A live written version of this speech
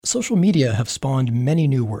Social media have spawned many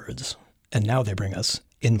new words, and now they bring us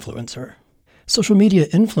influencer. Social media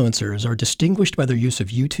influencers are distinguished by their use of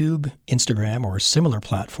YouTube, Instagram, or similar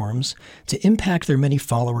platforms to impact their many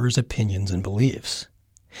followers' opinions and beliefs.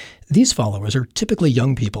 These followers are typically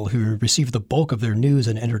young people who receive the bulk of their news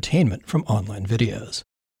and entertainment from online videos.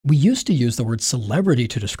 We used to use the word celebrity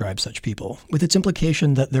to describe such people, with its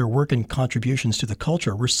implication that their work and contributions to the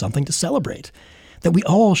culture were something to celebrate, that we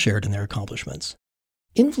all shared in their accomplishments.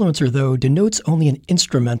 Influencer, though, denotes only an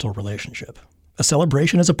instrumental relationship. A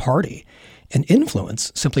celebration is a party, and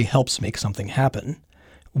influence simply helps make something happen.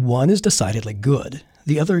 One is decidedly good.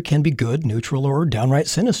 The other can be good, neutral, or downright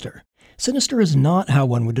sinister. Sinister is not how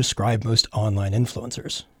one would describe most online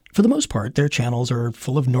influencers. For the most part, their channels are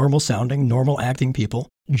full of normal-sounding, normal-acting people,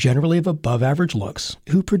 generally of above-average looks,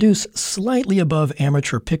 who produce slightly above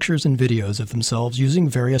amateur pictures and videos of themselves using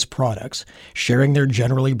various products, sharing their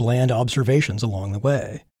generally bland observations along the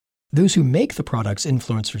way. Those who make the products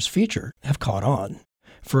influencers feature have caught on.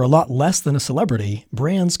 For a lot less than a celebrity,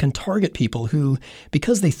 brands can target people who,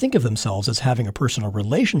 because they think of themselves as having a personal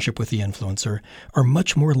relationship with the influencer, are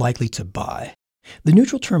much more likely to buy. The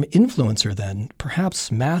neutral term influencer, then,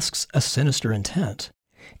 perhaps masks a sinister intent.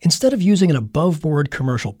 Instead of using an above-board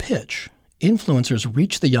commercial pitch, influencers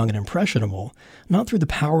reach the young and impressionable not through the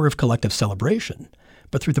power of collective celebration,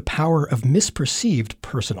 but through the power of misperceived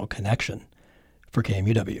personal connection. For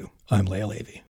KMUW, I'm Leah Levy.